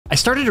I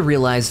started to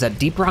realize that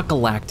Deep Rock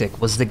Galactic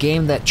was the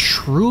game that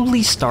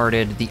truly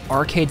started the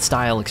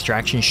arcade-style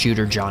extraction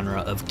shooter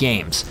genre of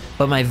games.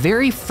 But my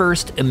very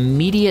first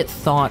immediate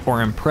thought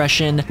or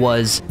impression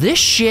was, this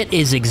shit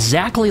is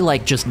exactly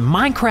like just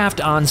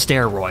Minecraft on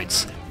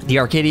steroids. The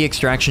arcade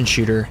extraction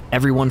shooter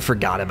everyone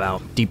forgot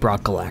about, Deep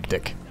Rock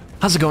Galactic.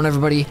 How's it going,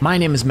 everybody? My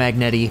name is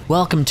Magnety.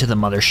 Welcome to the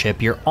Mothership,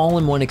 your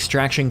all-in-one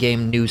extraction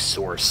game news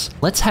source.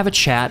 Let's have a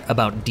chat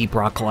about Deep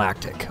Rock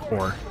Galactic,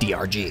 or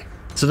DRG.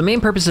 So the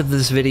main purpose of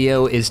this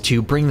video is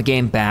to bring the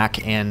game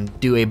back and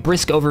do a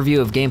brisk overview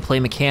of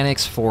gameplay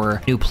mechanics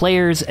for new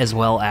players, as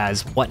well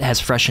as what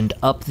has freshened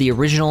up the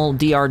original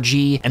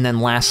DRG, and then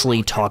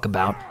lastly talk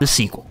about the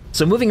sequel.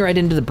 So moving right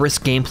into the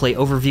brisk gameplay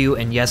overview,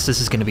 and yes, this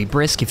is going to be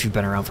brisk. If you've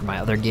been around for my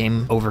other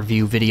game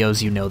overview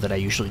videos, you know that I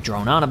usually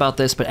drone on about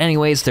this, but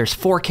anyways, there's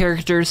 4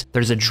 characters.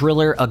 There's a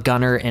driller, a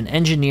gunner, an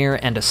engineer,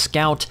 and a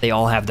scout. They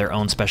all have their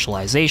own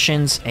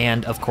specializations,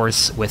 and of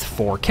course, with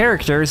 4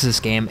 characters, this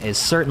game is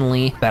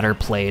certainly better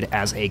played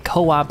as a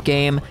co-op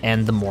game,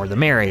 and the more the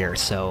merrier.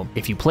 So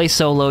if you play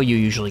solo, you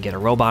usually get a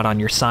robot on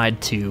your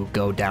side to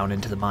go down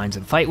into the mines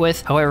and fight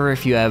with. However,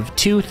 if you have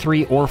 2,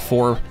 3, or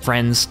 4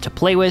 friends to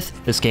play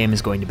with, this game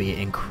is going to be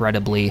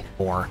incredibly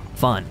more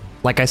fun.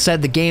 Like I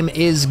said, the game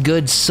is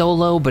good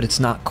solo, but it's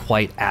not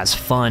quite as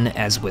fun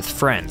as with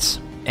friends.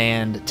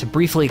 And to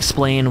briefly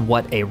explain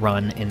what a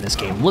run in this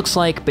game looks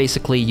like,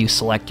 basically you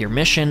select your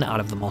mission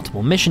out of the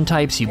multiple mission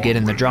types you get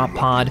in the drop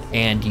pod,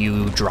 and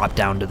you drop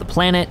down to the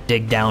planet,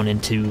 dig down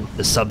into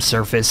the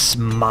subsurface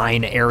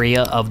mine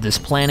area of this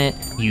planet,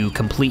 you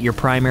complete your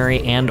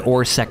primary and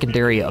or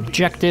secondary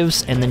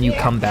objectives, and then you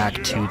come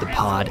back to the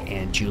pod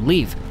and you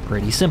leave.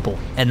 Pretty simple.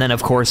 And then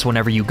of course,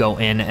 whenever you go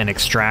in and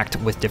extract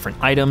with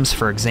different items,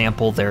 for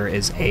example, there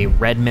is a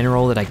red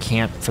mineral that I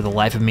can't for the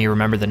life of me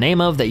remember the name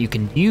of that you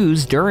can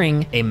use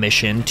during a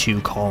mission to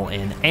call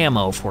in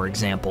ammo, for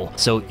example.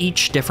 So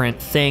each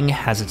different thing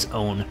has its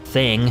own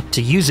thing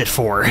to use it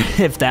for,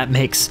 if that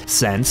makes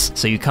sense.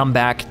 So you come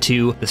back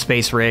to the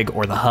space rig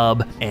or the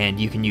hub,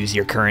 and you can use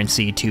your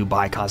currency to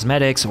buy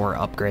cosmetics or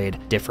upgrade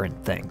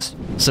different things.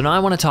 So now I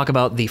want to talk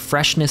about the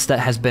freshness that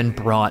has been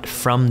brought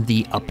from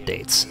the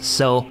updates.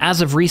 So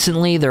as of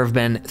recently, there have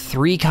been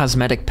 3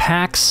 cosmetic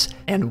packs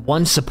and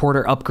 1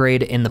 supporter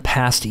upgrade in the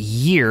past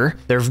year.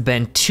 There have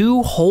been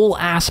 2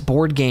 whole-ass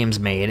board games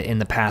made in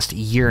the past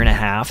year and a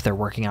half. They're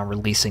working on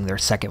releasing their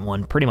second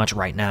one pretty much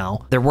right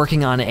now. They're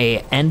working on a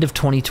end of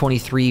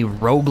 2023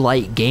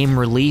 roguelite game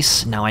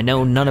release. Now, I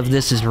know none of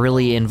this is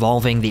really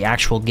involving the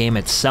actual game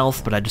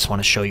itself, but I just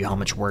want to show you how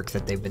much work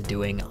that they've been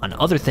doing on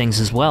other things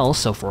as well.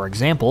 So for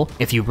example,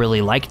 if you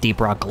really like Deep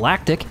Rock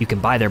Galactic, you can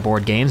buy their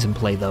board games and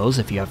play those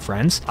if you have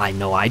friends. I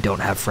know I don't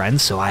have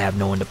friends, so I have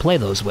no one to play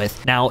those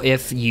with. Now,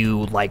 if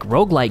you like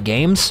roguelite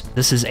games,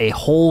 this is a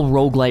whole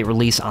roguelite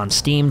release on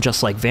Steam,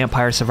 just like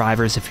Vampire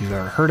Survivors, if you've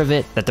ever heard of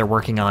it, that they're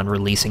working on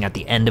releasing at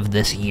the end of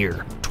this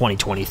year,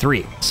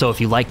 2023. So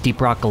if you like Deep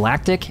Rock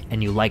Galactic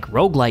and you like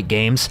roguelite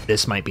games,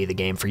 this might be the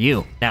game for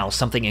you. Now,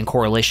 something in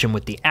correlation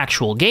with the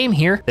actual game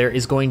here, there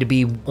is going to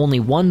be only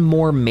 1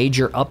 more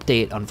major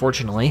update,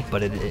 unfortunately,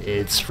 but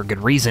it's for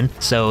good reason.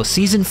 So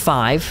Season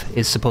 5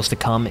 is supposed to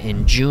come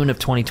in June of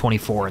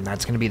 2024, and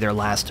that's going to be their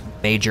last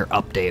major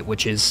update,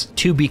 which is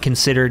to be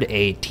considered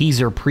a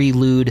teaser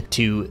prelude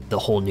to the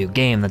whole new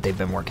game that they've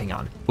been working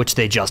on, which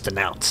they just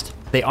announced.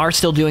 They are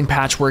still doing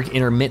patchwork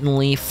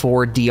intermittently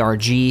for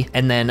DRG,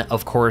 and then,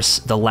 of course,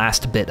 the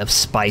last bit of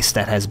spice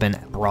that has been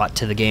brought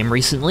to the game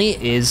recently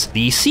is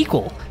the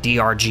sequel,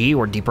 DRG,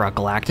 or Deep Rock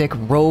Galactic,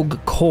 Rogue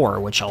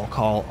Core, which I'll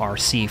call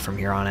RC from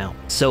here on out.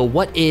 So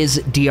what is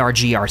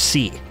DRG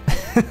RC?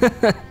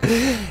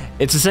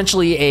 It's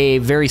essentially a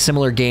very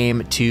similar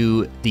game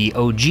to the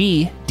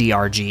OG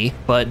DRG,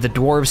 but the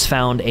dwarves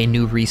found a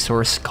new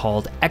resource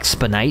called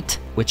Exponite,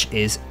 which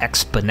is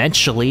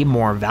exponentially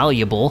more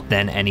valuable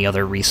than any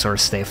other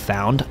resource they've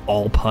found,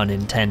 all pun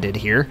intended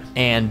here.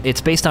 And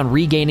it's based on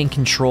regaining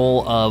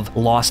control of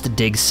lost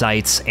dig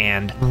sites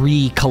and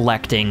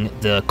recollecting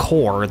the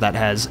core that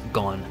has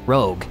gone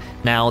rogue.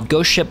 Now,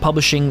 Ghost Ship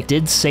Publishing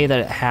did say that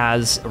it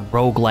has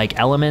roguelike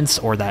elements,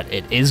 or that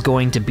it is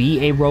going to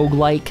be a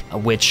roguelike,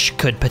 which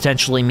could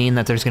potentially mean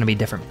that there's going to be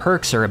different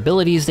perks or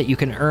abilities that you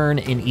can earn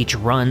in each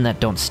run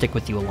that don't stick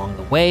with you along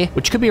the way,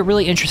 which could be a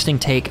really interesting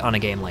take on a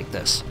game like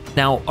this.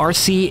 Now,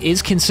 RC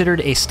is considered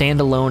a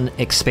standalone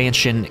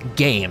expansion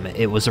game.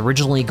 It was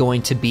originally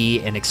going to be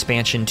an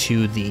expansion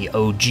to the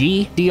OG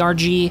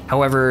DRG.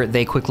 However,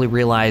 they quickly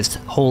realized,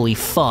 holy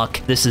fuck,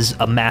 this is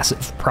a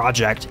massive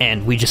project,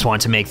 and we just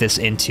want to make this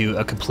into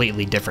a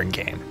completely different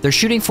game. They're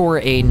shooting for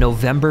a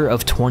November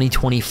of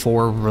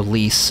 2024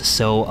 release,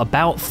 so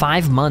about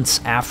 5 months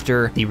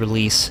after the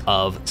release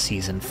of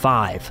Season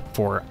 5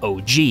 for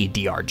OG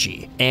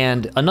DRG.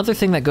 And another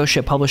thing that Ghost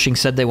Ship Publishing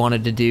said they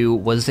wanted to do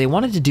was they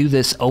wanted to do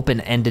this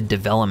open-ended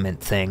development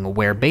thing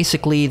where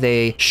basically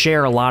they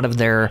share a lot of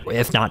their,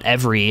 if not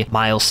every,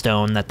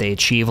 milestone that they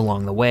achieve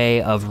along the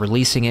way of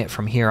releasing it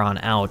from here on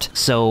out.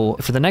 So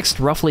for the next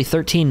roughly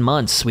 13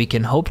 months, we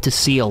can hope to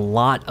see a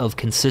lot of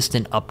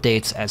consistent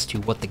updates as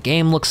to what the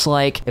game looks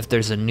like, if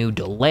there's a new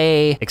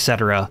delay,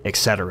 etc.,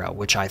 etc.,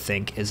 which I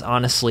think is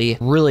honestly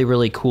really,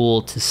 really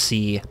cool to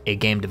see a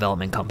game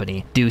development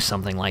company do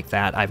something like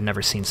that. I've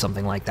never seen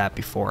something like that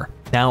before.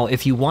 Now,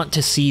 if you want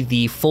to see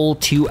the full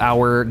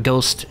 2-hour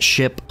Ghost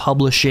Ship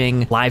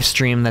publishing live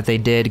stream that they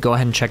did, go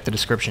ahead and check the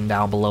description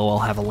down below. I'll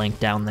have a link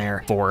down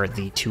there for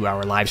the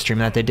 2-hour live stream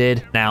that they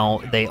did. Now,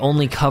 they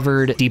only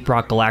covered Deep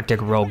Rock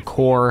Galactic Rogue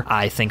Core,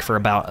 I think for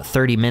about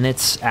 30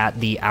 minutes at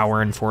the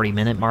hour and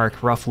 40-minute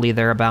mark, roughly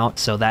thereabout.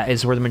 So that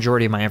is where the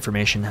majority of my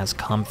information has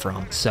come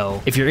from.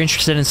 So if you're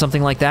interested in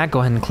something like that, go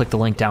ahead and click the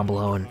link down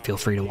below and feel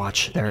free to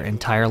watch their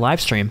entire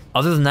live stream.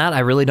 Other than that, I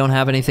really don't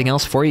have anything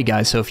else for you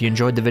guys. So if you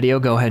enjoyed the video,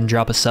 go ahead and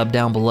drop a sub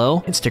down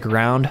below and stick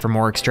around for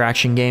more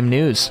Extraction game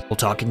news. We'll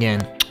talk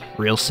again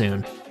real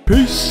soon.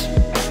 Peace.